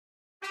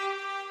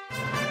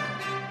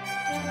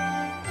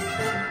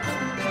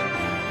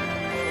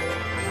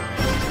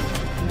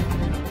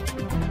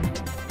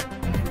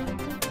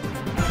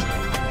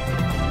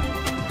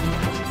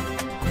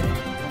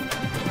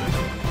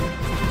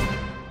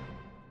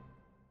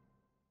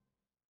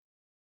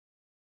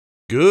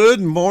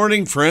Good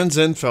morning, friends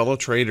and fellow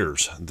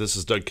traders. This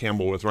is Doug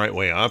Campbell with Right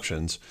Way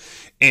Options,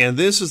 and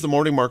this is the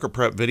morning market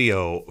prep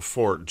video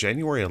for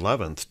January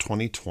 11th,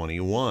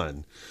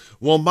 2021.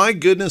 Well, my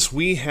goodness,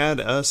 we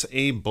had us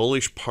a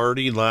bullish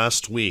party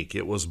last week.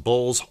 It was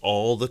bulls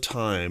all the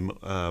time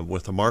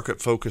with the market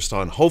focused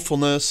on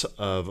hopefulness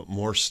of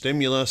more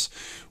stimulus.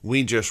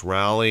 We just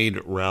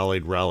rallied.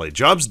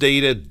 Jobs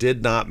data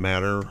did not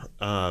matter.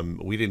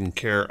 We didn't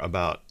care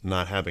about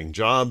not having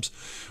jobs.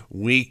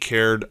 We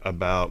cared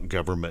about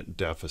government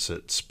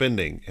deficit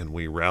spending, and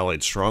we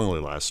rallied strongly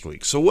last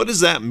week. So what does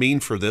that mean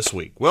for this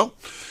week? Well,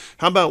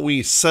 how about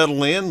we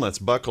settle in, let's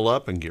buckle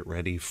up and get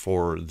ready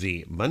for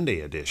the Monday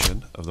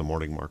edition of the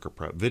Morning Market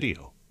Prep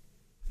video.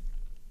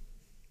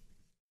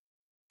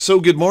 So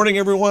good morning,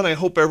 everyone. I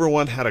hope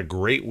everyone had a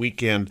great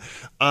weekend.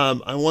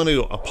 I want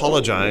to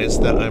apologize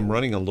that I'm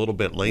running a little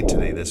bit late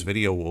today. This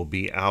video will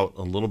be out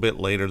a little bit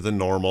later than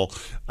normal.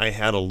 I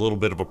had a little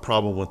bit of a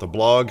problem with the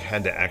blog,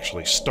 had to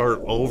actually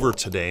start over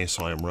today,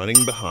 so I'm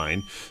running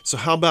behind. So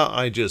how about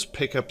I just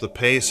pick up the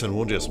pace and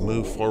we'll just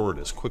move forward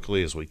as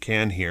quickly as we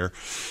can here.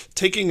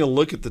 Taking a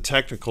look at the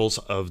technicals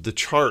of the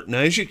chart. Now,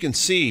 as you can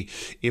see,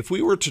 if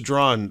we were to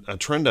draw a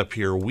trend up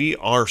here, we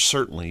are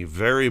certainly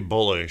very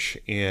bullish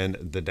in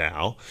the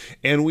Dow.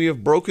 And we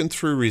have broken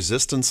through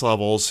resistance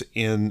levels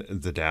in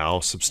the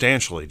Dow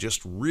substantially,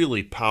 just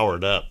really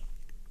powered up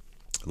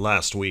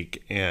last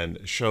week and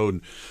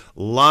showed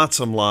lots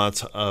and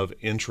lots of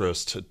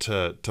interest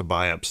to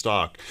buy up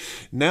stock.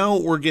 Now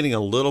we're getting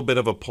a little bit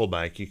of a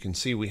pullback. You can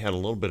see we had a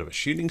little bit of a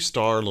shooting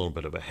star, a little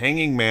bit of a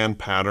hanging man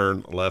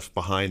pattern left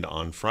behind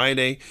on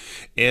Friday.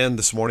 And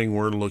this morning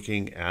we're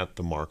looking at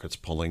the markets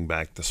pulling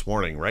back this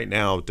morning. Right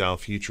now, Dow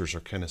futures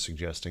are kind of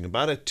suggesting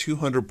about a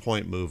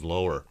 200-point move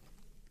lower.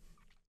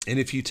 And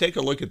if you take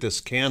a look at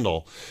this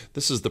candle,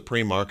 this is the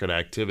pre-market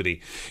activity.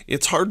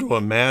 It's hard to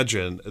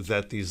imagine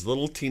that these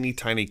little teeny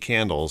tiny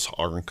candles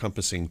are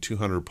encompassing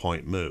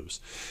 200-point moves.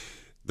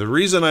 The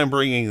reason I'm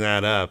bringing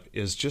that up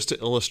is just to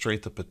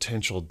illustrate the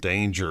potential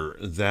danger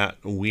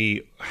that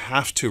we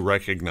have to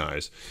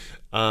recognize.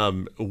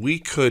 We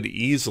could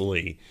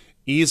easily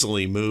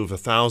move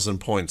 1,000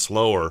 points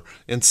lower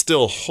and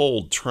still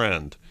hold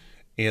trend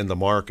in the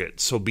market.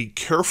 So be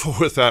careful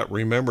with that.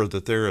 Remember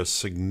that there is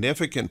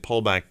significant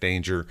pullback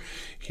danger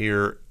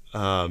here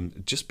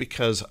just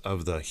because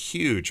of the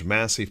huge,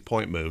 massive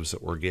point moves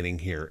that we're getting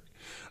here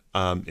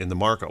in the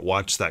market.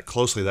 Watch that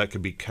closely. That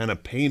could be kind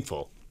of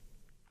painful.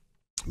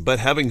 But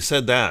having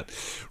said that,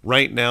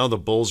 right now the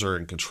bulls are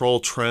in control.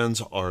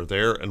 Trends are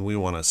there, and we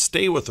want to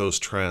stay with those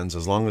trends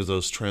as long as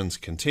those trends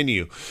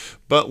continue.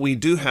 But we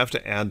do have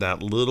to add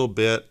that little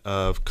bit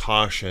of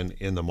caution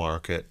in the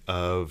market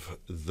of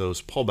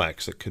those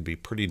pullbacks that could be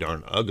pretty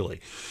darn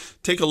ugly.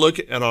 Take a look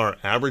at our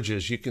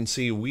averages. You can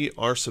see we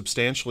are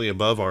substantially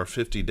above our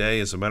 50-day.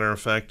 As a matter of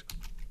fact,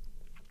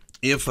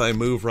 if I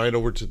move right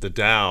over to the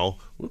Dow,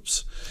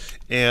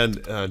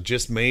 and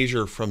just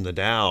measure from the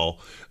Dow,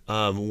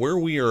 where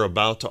we are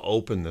about to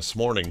open this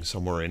morning,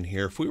 somewhere in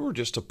here, if we were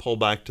just to pull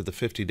back to the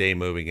 50-day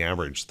moving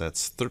average,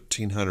 that's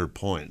 1,300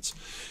 points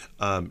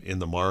in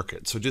the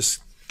market. So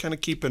just kind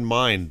of keep in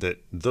mind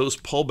that those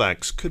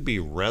pullbacks could be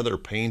rather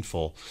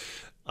painful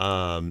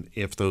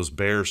if those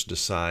bears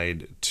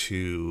decide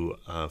to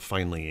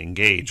finally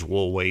engage.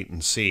 We'll wait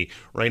and see.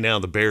 Right now,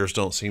 the bears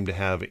don't seem to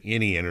have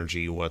any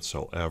energy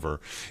whatsoever.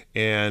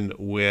 And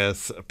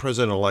with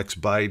President-elect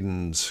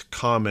Biden's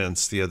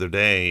comments the other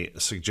day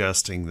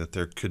suggesting that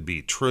there could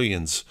be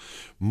trillions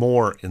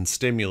more in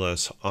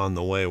stimulus on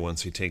the way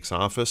once he takes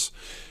office,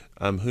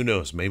 who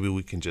knows? Maybe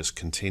we can just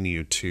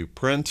continue to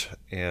print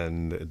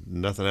and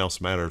nothing else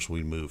matters.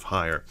 We move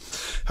higher.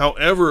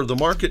 However, the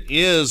market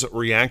is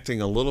reacting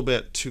a little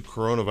bit to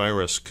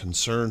coronavirus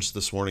concerns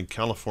this morning.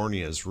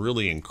 California is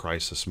really in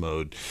crisis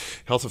mode.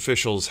 Health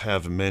officials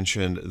have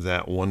mentioned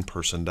that one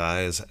person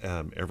dies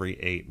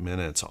every 8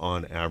 minutes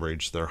on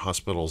average. Their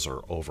hospitals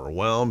are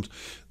overwhelmed.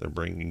 They're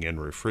bringing in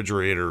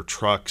refrigerator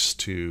trucks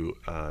to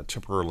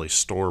temporarily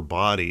store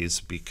bodies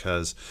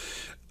because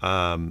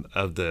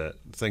of the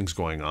things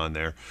going on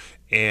there.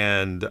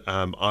 And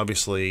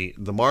obviously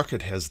the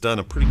market has done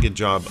a pretty good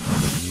job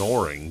of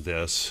ignoring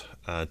this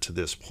to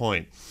this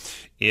point.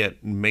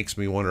 It makes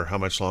me wonder how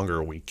much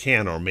longer we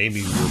can, or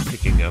maybe we're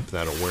picking up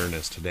that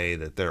awareness today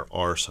that there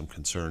are some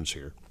concerns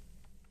here.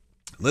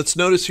 Let's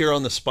notice here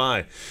on the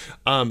SPY,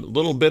 a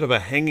little bit of a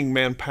hanging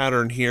man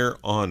pattern here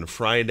on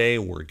Friday.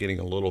 We're getting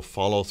a little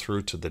follow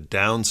through to the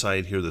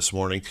downside here this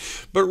morning,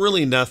 but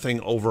really nothing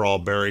overall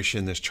bearish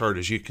in this chart.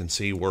 As you can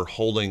see, we're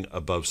holding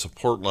above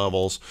support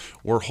levels.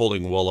 We're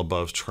holding well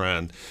above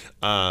trend.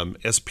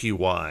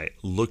 SPY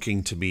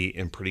looking to be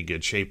in pretty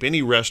good shape.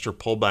 Any rest or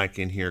pullback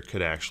in here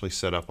could actually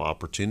set up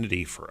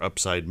opportunity for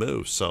upside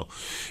moves. So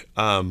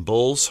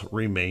bulls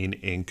remain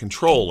in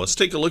control. Let's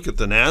take a look at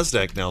the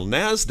NASDAQ now.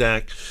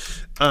 NASDAQ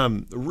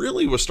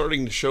really was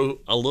starting to show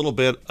a little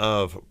bit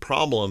of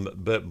problem,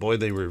 but boy,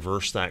 they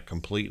reversed that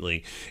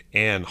completely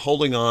and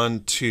holding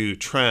on to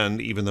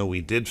trend, even though we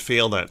did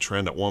fail that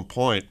trend at one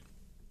point.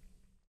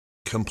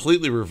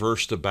 completely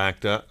reversed to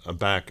back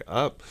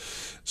up,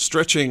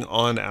 stretching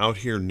on out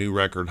here new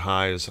record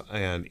highs,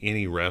 and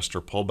any rest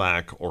or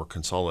pullback or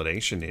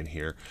consolidation in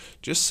here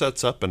just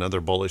sets up another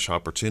bullish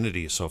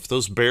opportunity. So if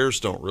those bears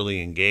don't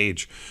really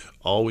engage,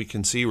 all we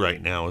can see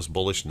right now is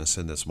bullishness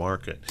in this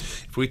market.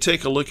 If we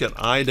take a look at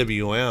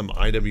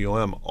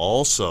IWM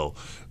also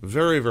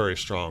very, very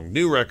strong,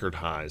 new record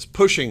highs,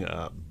 pushing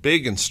up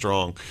big and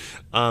strong.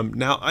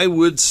 Now I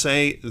would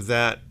say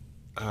that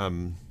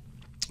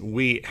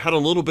we had a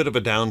little bit of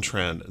a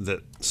downtrend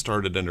that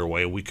started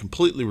underway. We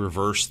completely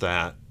reversed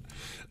that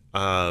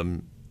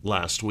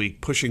last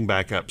week, pushing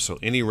back up. So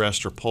any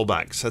rest or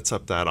pullback sets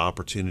up that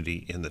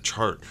opportunity in the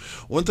chart.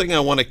 One thing I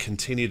want to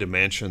continue to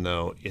mention,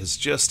 though, is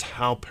just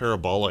how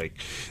parabolic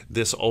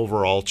this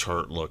overall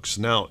chart looks.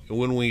 Now,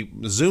 when we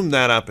zoom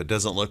that up, it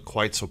doesn't look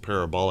quite so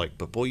parabolic,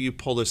 but boy, you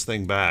pull this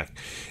thing back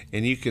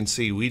and you can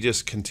see we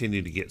just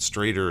continue to get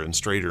straighter and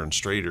straighter and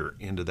straighter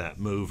into that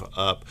move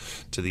up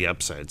to the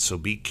upside. So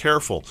be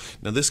careful.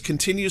 Now, this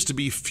continues to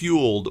be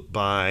fueled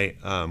by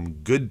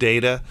good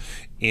data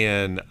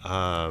in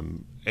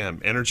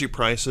energy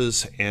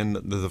prices and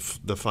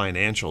the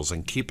financials.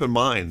 And keep in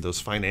mind,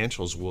 those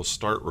financials will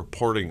start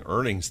reporting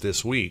earnings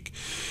this week.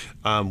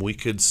 We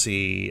could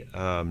see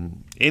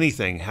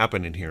anything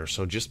happen in here.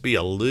 So just be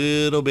a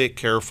little bit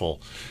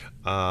careful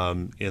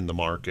in the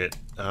market.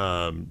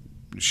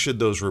 Should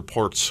those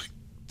reports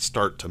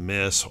start to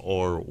miss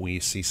or we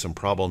see some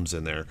problems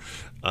in there,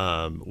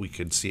 we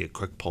could see a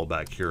quick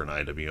pullback here in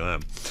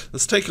IWM.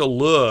 Let's take a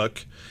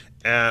look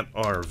at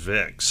our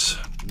VIX.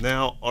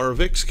 Now, our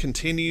VIX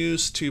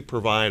continues to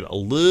provide a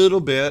little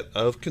bit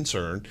of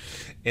concern,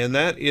 and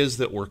that is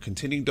that we're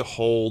continuing to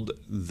hold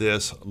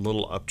this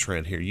little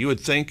uptrend here. You would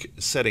think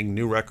setting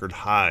new record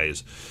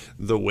highs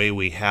the way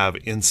we have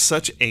in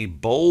such a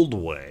bold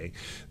way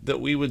that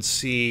we would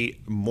see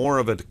more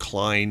of a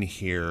decline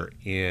here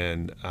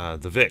in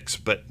the VIX,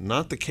 but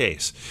not the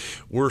case.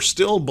 We're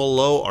still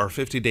below our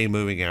 50-day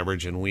moving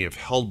average, and we have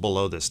held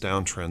below this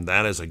downtrend.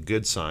 That is a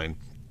good sign.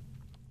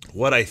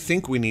 What I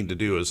think we need to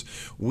do is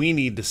we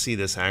need to see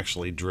this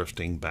actually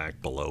drifting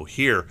back below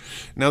here.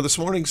 Now, this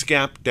morning's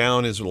gap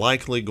down is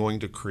likely going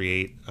to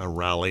create a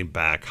rally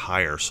back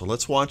higher. So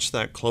let's watch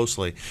that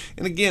closely.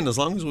 And again, as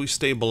long as we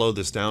stay below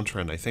this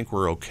downtrend, I think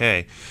we're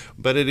okay.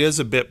 But it is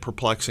a bit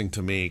perplexing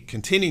to me,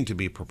 continuing to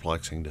be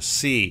perplexing to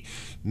see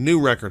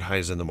new record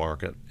highs in the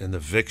market and the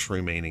VIX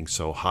remaining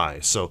so high.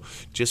 So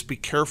just be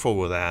careful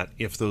with that.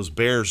 If those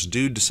bears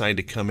do decide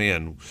to come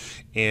in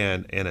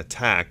and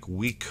attack,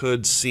 we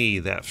could see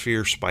that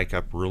fear spike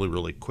up really,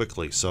 really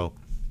quickly. So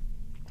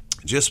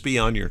just be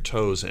on your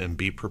toes and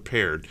be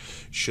prepared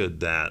should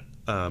that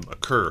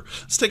occur.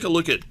 Let's take a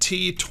look at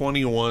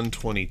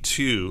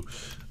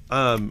T2122.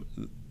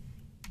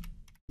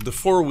 The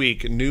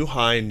 4-week new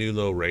high, new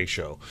low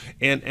ratio.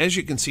 And as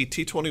you can see,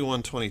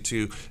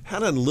 T2122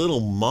 had a little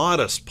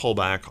modest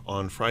pullback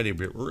on Friday,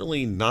 but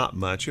really not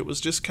much. It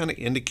was just kind of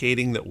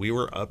indicating that we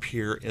were up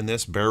here in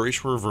this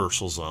bearish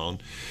reversal zone,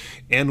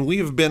 and we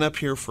have been up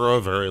here for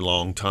a very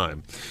long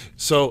time.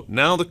 So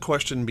now the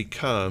question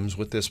becomes,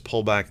 with this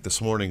pullback this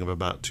morning of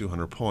about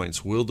 200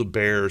 points, will the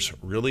bears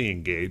really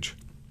engage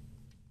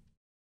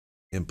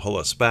and pull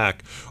us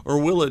back, or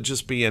will it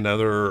just be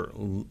another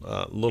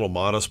little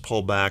modest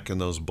pullback and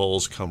those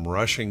bulls come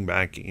rushing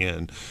back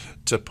in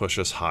to push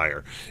us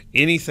higher?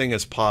 Anything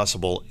is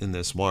possible in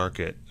this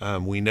market.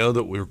 We know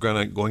that we're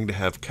going to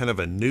have kind of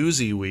a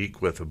newsy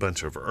week with a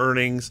bunch of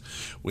earnings.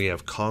 We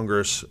have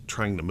Congress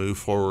trying to move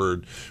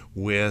forward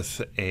with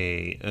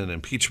an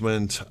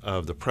impeachment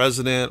of the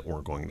president.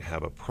 We're going to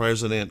have a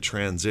president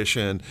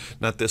transition,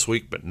 not this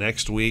week, but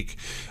next week.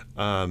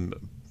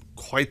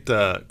 Quite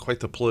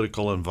the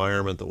political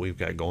environment that we've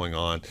got going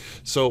on.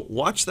 So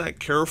watch that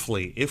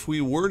carefully. If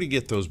we were to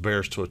get those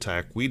bears to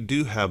attack, we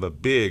do have a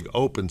big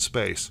open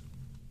space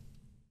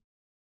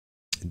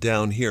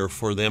down here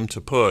for them to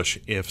push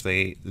if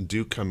they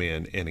do come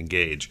in and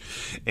engage.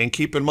 And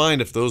keep in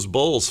mind, if those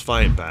bulls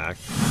fight back,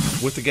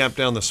 with the gap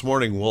down this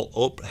morning,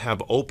 we'll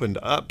have opened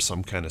up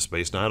some kind of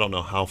space. Now, I don't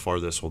know how far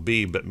this will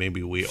be, but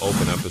maybe we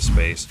open up a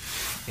space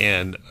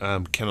and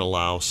can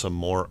allow some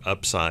more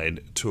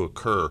upside to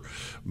occur.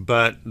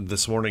 But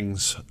this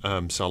morning's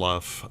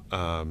sell-off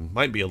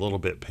might be a little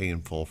bit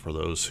painful for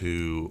those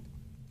who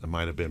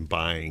might have been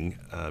buying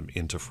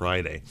into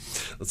Friday.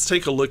 Let's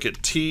take a look at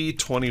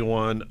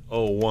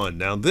T2101.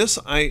 Now, this,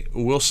 I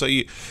will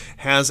say,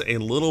 has a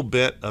little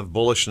bit of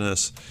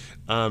bullishness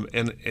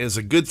and is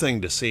a good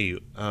thing to see.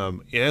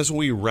 As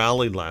we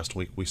rallied last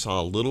week, we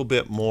saw a little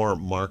bit more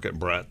market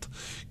breadth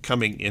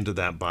coming into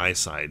that buy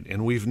side,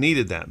 and we've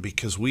needed that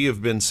because we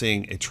have been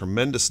seeing a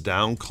tremendous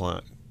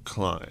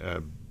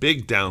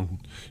big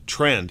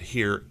downtrend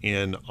here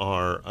in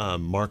our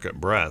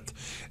market breadth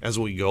as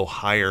we go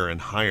higher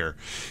and higher.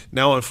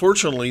 Now,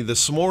 unfortunately,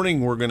 this morning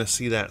we're going to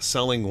see that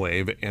selling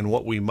wave, and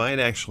what we might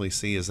actually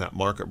see is that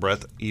market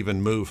breadth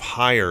even move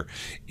higher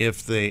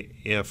if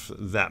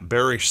that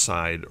bearish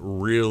side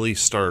really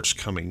starts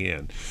coming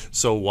in.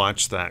 So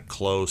watch that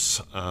close.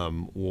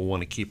 We'll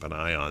want to keep an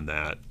eye on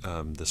that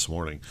this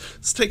morning.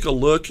 Let's take a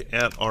look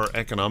at our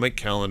economic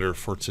calendar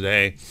for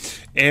today,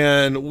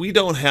 and we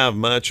don't have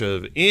much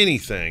of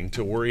anything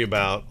to worry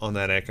about on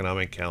that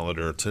economic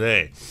calendar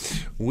today.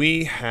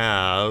 We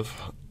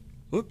have,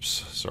 oops,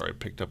 sorry,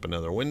 picked up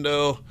another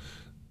window.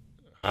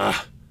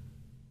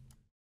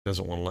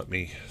 Doesn't want to let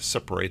me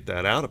separate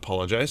that out.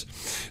 Apologize.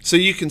 So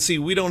you can see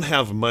we don't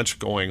have much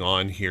going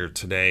on here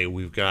today.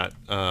 We've got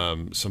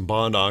some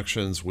bond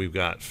auctions. We've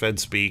got Fed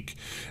speak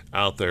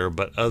out there.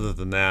 But other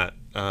than that,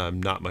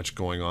 not much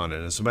going on.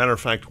 And as a matter of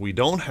fact, we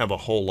don't have a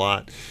whole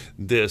lot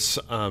this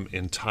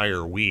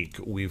entire week.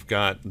 We've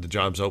got the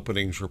jobs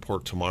openings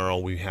report tomorrow.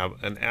 We have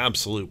an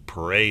absolute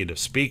parade of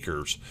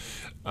speakers,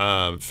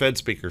 Fed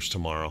speakers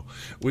tomorrow.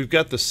 We've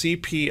got the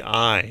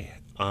CPI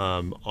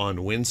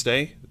on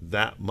Wednesday.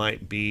 That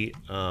might be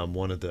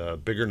one of the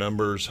bigger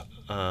numbers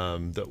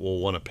that we'll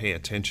want to pay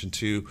attention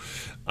to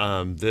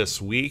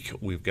this week.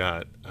 We've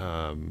got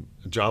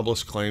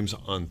jobless claims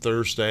on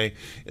Thursday,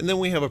 and then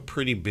we have a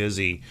pretty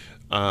busy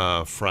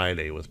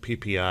Friday with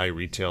PPI,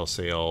 retail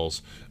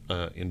sales,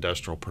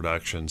 industrial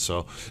production.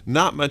 So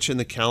not much in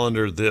the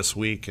calendar this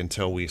week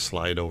until we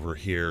slide over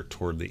here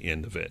toward the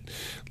end of it.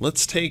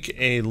 Let's take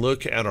a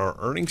look at our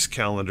earnings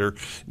calendar.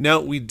 Now,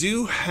 we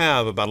do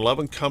have about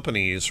 11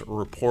 companies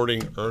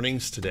reporting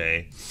earnings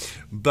today,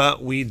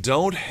 but we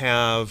don't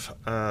have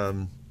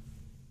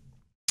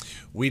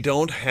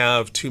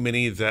too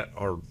many that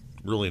are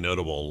really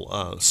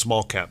notable,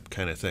 small cap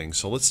kind of thing.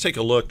 So let's take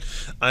a look.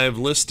 I have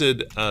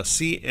listed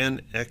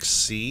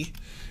CNXC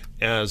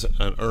as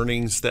an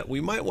earnings that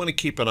we might want to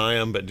keep an eye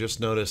on, but just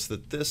notice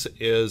that this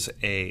is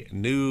a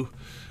new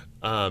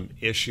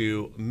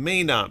issue,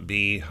 may not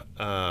be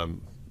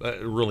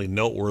really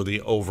noteworthy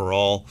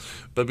overall,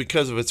 but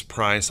because of its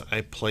price,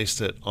 I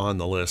placed it on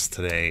the list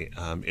today.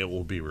 It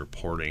will be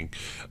reporting.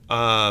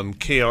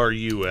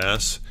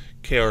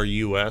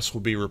 KRUS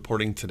will be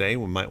reporting today.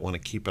 We might want to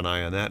keep an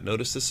eye on that.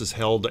 Notice this has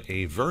held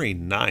a very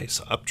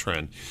nice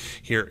uptrend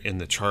here in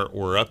the chart.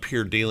 We're up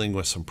here dealing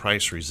with some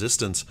price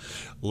resistance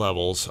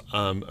levels.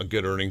 A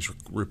good earnings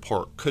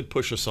report could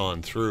push us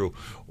on through.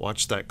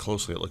 Watch that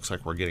closely. It looks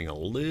like we're getting a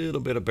little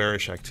bit of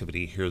bearish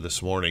activity here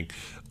this morning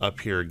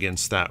up here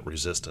against that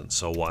resistance.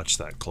 So watch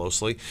that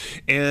closely.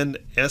 And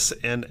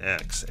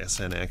SNX.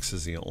 SNX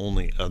is the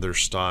only other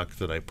stock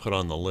that I put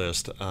on the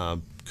list.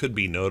 Could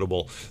be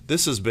notable.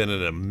 This has been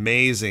an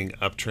amazing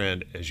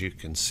uptrend, as you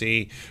can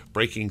see,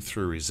 breaking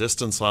through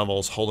resistance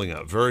levels, holding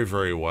up very,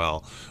 very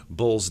well.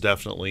 Bulls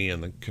definitely in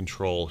the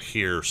control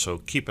here, so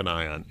keep an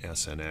eye on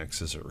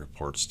SNX as it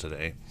reports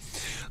today.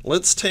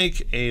 Let's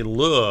take a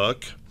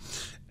look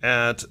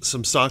at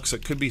some stocks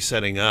that could be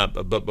setting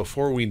up. But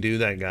before we do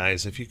that,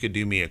 guys, if you could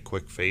do me a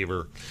quick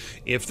favor,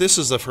 if this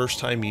is the first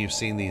time you've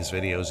seen these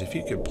videos, if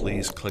you could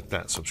please click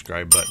that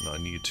subscribe button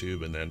on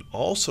YouTube, and then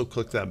also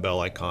click that bell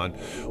icon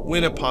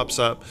when it pops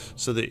up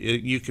so that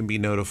you can be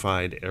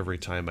notified every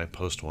time I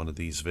post one of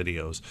these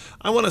videos.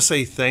 I want to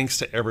say thanks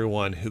to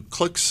everyone who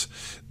clicks,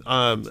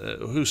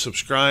 who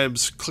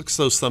subscribes, clicks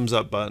those thumbs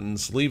up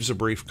buttons, leaves a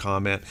brief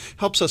comment,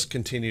 helps us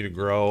continue to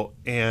grow.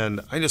 And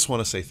I just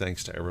want to say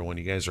thanks to everyone.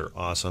 You guys are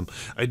awesome.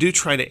 I do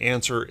try to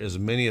answer as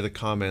many of the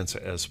comments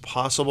as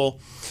possible.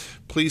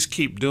 Please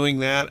keep doing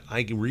that.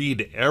 I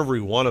read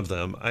every one of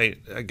them. I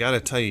got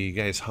to tell you, you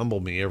guys humble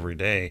me every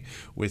day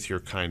with your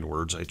kind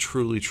words. I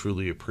truly,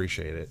 truly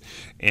appreciate it.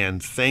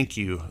 And thank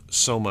you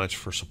so much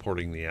for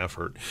supporting the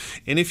effort.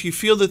 And if you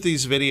feel that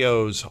these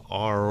videos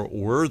are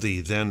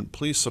worthy, then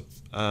please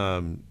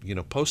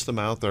post them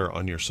out there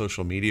on your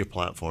social media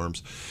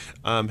platforms.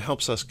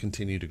 Helps us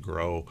continue to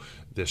grow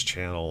this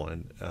channel.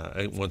 And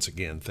once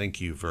again, thank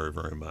you very,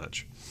 very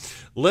much.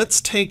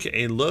 Let's take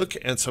a look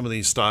at some of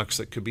these stocks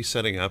that could be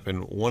setting up.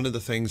 And one of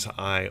the things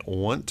I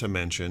want to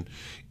mention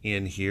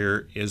in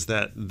here is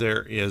that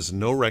there is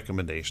no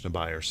recommendation to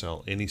buy or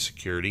sell any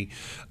security.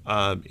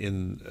 I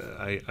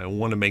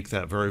want to make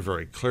that very,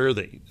 very clear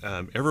that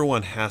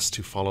everyone has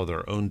to follow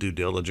their own due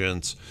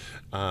diligence,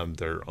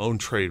 their own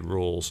trade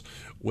rules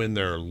when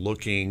they're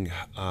looking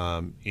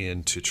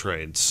into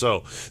trades.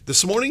 So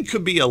this morning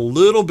could be a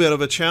little bit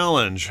of a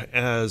challenge,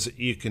 as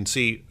you can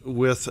see,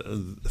 with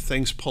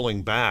things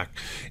pulling back.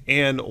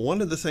 And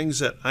one of the things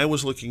that I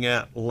was looking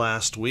at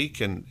last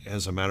week, and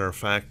as a matter of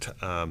fact,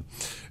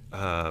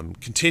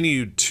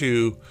 continued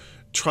to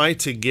try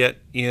to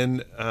get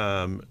in,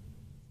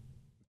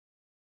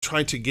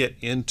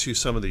 into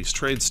some of these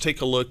trades.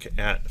 Take a look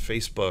at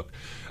Facebook.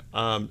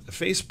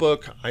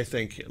 Facebook, I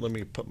think, let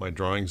me put my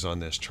drawings on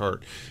this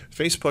chart.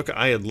 Facebook,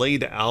 I had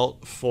laid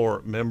out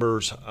for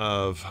members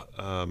of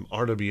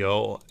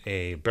RWO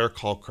a bear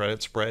call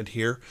credit spread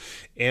here,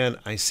 and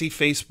I see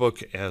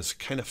Facebook as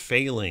kind of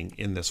failing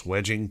in this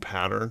wedging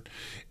pattern,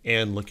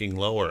 and looking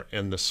lower.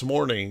 And this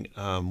morning,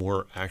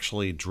 we're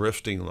actually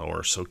drifting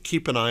lower. So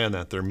keep an eye on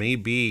that. There may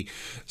be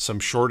some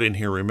short in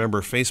here.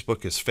 Remember,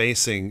 Facebook is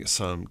facing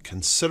some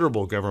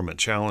considerable government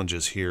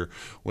challenges here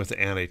with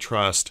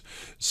antitrust.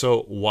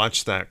 So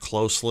watch that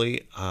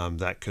closely.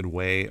 That could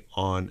weigh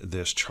on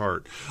this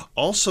chart.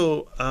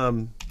 Also,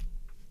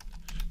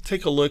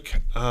 take a look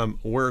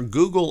where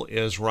Google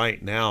is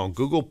right now.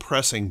 Google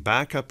pressing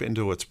back up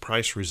into its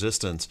price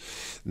resistance.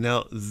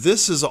 Now,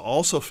 this is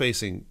also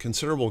facing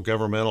considerable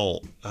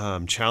governmental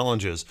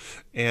challenges.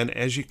 And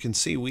as you can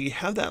see, we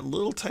have that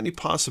little tiny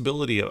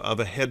possibility of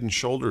a head and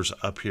shoulders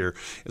up here.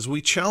 As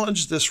we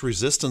challenge this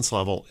resistance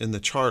level in the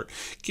chart,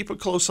 keep a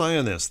close eye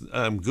on this.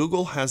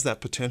 Google has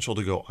that potential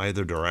to go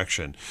either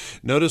direction.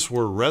 Notice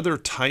we're rather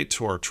tight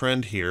to our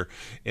trend here,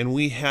 and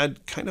we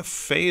had kind of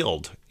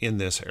failed in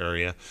this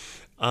area.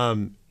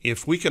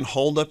 If we can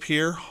hold up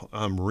here,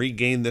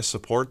 regain this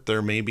support,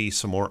 there may be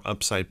some more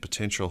upside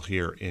potential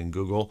here in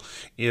Google.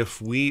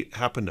 If we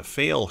happen to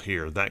fail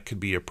here, that could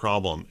be a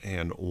problem,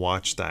 and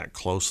watch that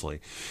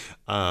closely.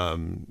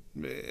 Kind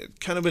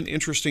of an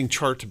interesting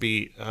chart to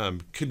be,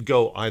 could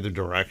go either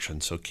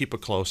direction, so keep a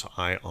close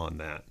eye on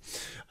that.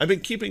 I've been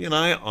keeping an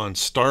eye on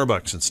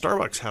Starbucks, and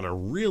Starbucks had a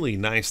really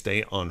nice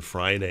day on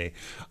Friday,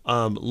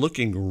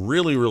 looking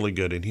really, really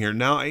good in here.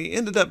 Now, I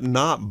ended up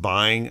not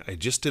buying. I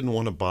just didn't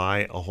want to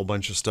buy a whole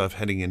bunch of stuff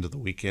heading into the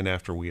weekend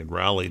after we had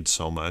rallied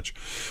so much.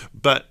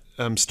 But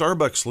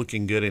Starbucks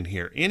looking good in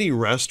here. Any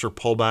rest or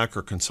pullback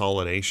or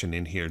consolidation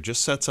in here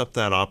just sets up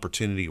that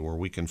opportunity where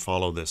we can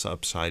follow this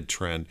upside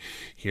trend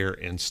here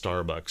in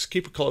Starbucks.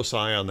 Keep a close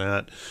eye on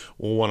that.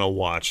 We'll want to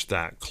watch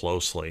that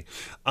closely.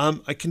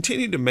 I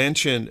continue to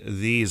mention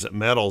these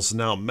metals.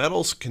 Now,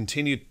 metals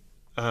continue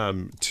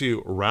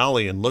to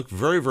rally and look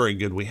very, very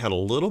good. We had a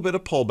little bit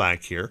of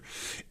pullback here.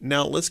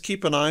 Now let's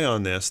keep an eye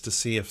on this to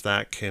see if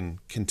that can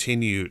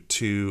continue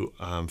to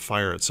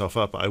fire itself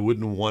up. I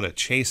wouldn't want to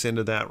chase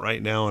into that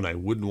right now, and I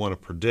wouldn't want to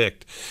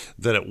predict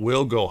that it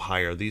will go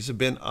higher. These have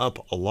been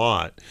up a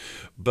lot,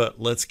 but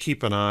let's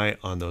keep an eye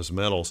on those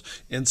metals.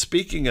 And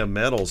speaking of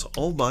metals,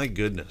 oh my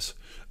goodness,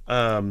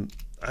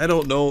 I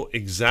don't know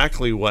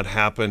exactly what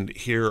happened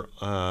here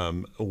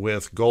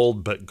with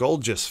gold, but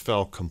gold just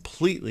fell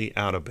completely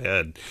out of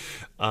bed.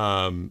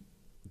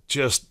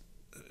 Just,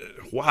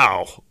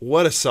 wow,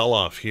 what a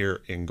sell-off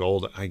here in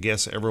gold. I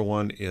guess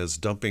everyone is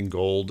dumping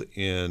gold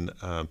in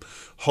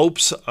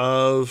hopes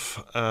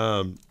of,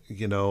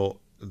 you know,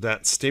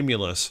 that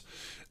stimulus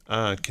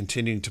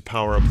continuing to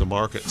power up the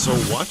market. So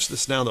watch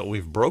this now that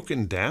we've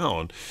breaking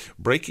down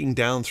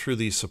through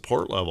these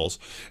support levels.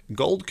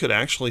 Gold could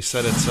actually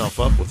set itself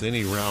up with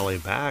any rally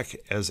back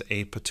as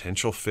a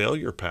potential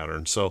failure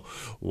pattern. So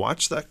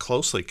watch that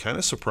closely. Kind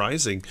of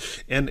surprising.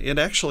 And it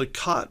actually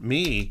caught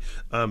me.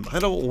 I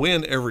don't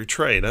win every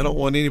trade. I don't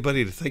want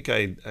anybody to think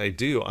I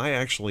do. I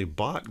actually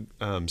bought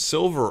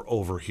silver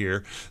over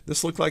here.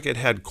 This looked like it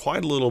had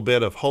quite a little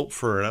bit of hope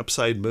for an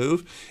upside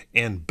move,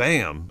 and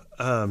bam,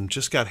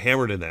 just got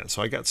hammered in that.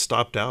 So I got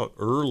stopped out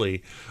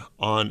early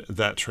on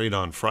that trade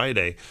on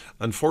Friday.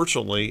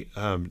 Unfortunately,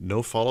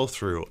 no follow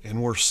through,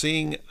 and we're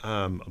seeing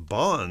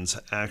bonds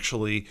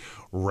actually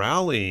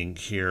rallying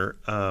here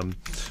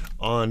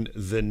on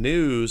the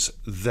news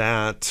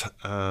that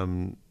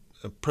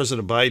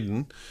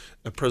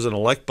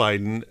President-elect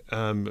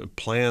Biden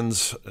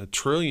plans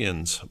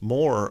trillions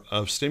more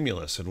of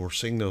stimulus, and we're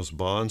seeing those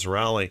bonds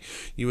rally.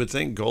 You would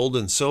think gold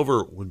and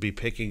silver would be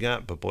picking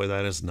up, but boy,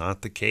 that is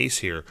not the case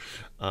here.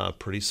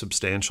 Pretty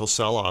substantial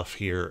sell-off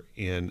here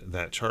in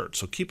that chart.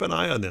 So keep an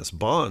eye on this.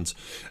 Bonds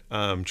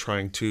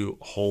trying to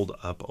hold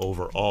up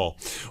overall.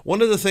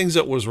 One of the things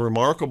that was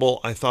remarkable,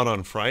 I thought,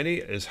 on Friday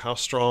is how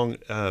strong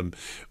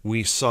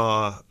we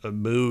saw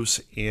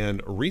moves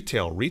in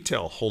retail.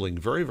 Retail holding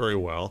very, very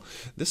well.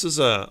 This is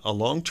a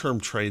long-term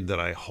trade that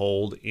I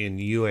hold in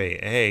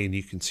UAA, and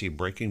you can see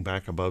breaking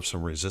back above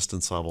some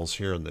resistance levels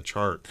here in the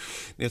chart.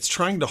 It's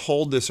trying to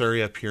hold this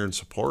area up here in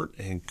support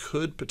and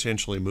could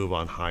potentially move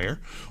on higher.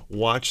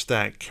 Watch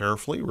that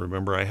carefully.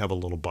 Remember, I have a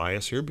little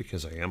bias here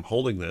because I am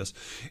holding this,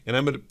 and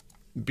I'm going to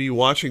be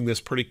watching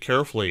this pretty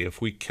carefully. If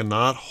we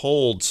cannot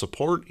hold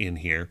support in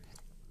here,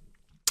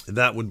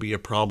 that would be a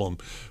problem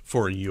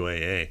for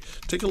UAA.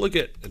 Take a look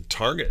at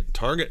Target.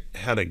 Target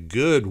had a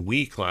good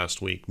week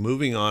last week,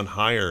 moving on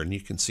higher, and you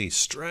can see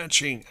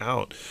stretching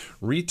out.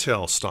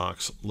 Retail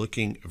stocks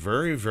looking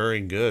very, very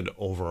good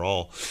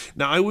overall.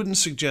 Now, I wouldn't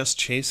suggest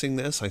chasing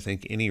this. I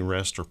think any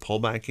rest or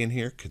pullback in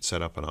here could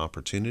set up an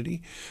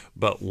opportunity,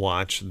 but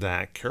watch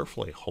that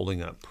carefully,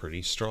 holding up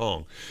pretty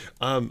strong.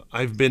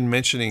 I've been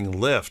mentioning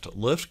Lyft.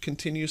 Lyft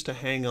continues to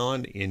hang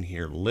on in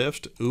here.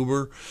 Lyft,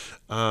 Uber,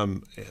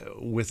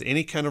 with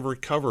any kind of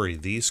recovery,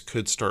 these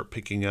could start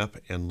picking up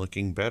and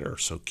looking better,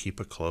 so keep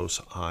a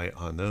close eye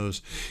on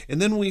those. And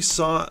then we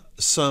saw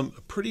some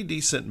pretty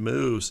decent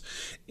moves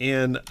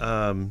in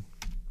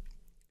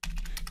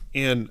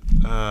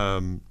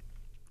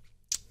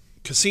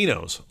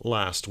casinos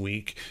last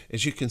week.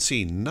 As you can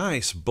see,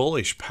 nice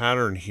bullish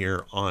pattern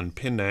here on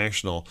Penn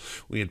National.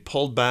 We had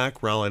pulled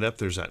back, rallied up.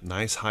 There's that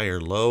nice higher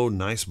low,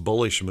 nice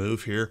bullish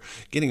move here.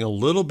 Getting a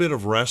little bit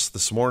of rest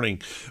this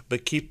morning,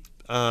 but keep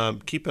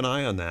an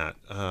eye on that.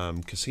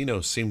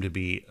 Casinos seem to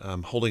be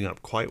holding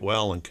up quite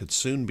well and could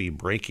soon be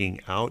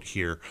breaking out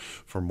here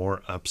for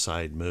more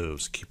upside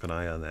moves. Keep an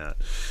eye on that.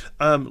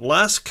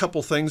 Last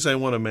couple things I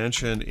want to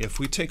mention. If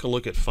we take a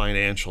look at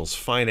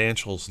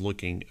financials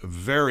looking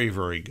very,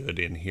 very good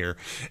in here.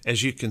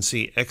 As you can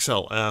see,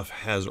 XLF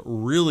has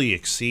really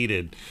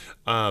exceeded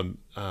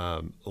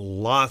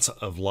lots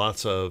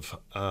of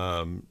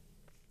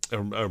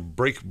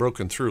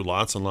broken through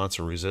lots and lots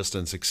of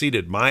resistance,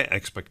 exceeded my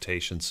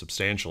expectations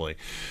substantially.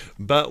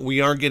 But we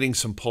are getting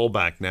some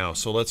pullback now,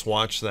 so let's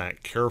watch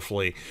that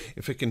carefully.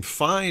 If it can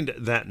find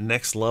that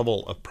next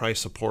level of price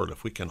support,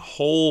 if we can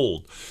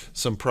hold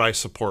some price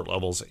support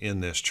levels in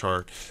this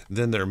chart,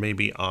 then there may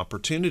be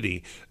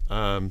opportunity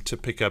to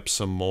pick up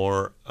some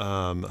more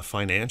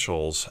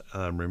financials.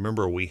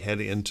 Remember, we head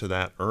into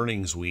that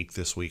earnings week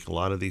this week. A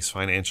lot of these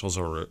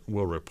financials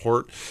will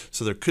report,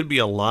 so there could be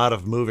a lot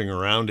of moving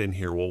around in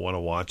here. We'll want to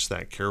watch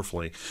that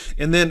carefully.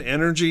 And then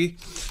energy,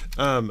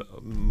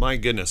 my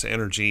goodness,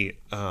 energy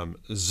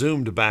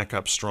zoomed back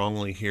up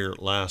strongly here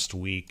last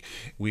week.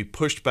 We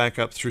pushed back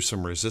up through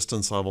some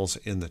resistance levels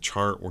in the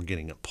chart. We're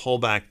getting a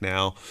pullback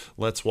now.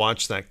 Let's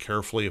watch that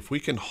carefully. If we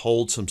can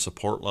hold some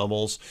support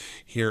levels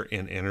here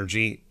in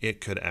energy, it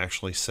could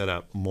actually set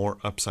up more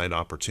upside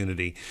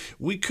opportunity.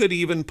 We could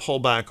even pull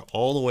back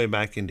all the way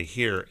back into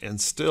here and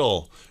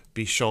still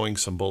be showing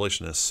some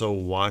bullishness, so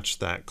watch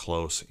that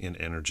close in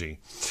energy.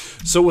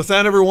 So with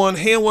that, everyone,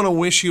 hey, I want to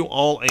wish you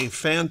all a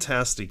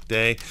fantastic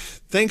day.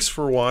 Thanks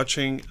for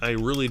watching. I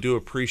really do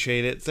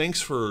appreciate it.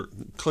 Thanks for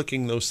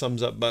clicking those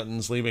thumbs up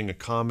buttons, leaving a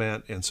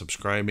comment, and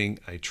subscribing.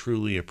 I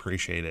truly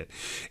appreciate it.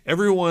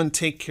 Everyone,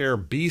 take care.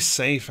 Be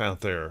safe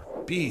out there.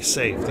 Be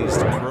safe. These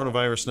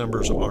coronavirus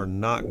numbers are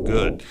not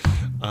good.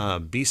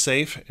 Be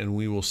safe, and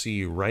we will see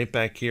you right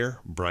back here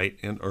bright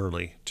and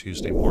early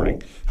Tuesday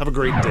morning. Have a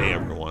great day,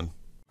 everyone.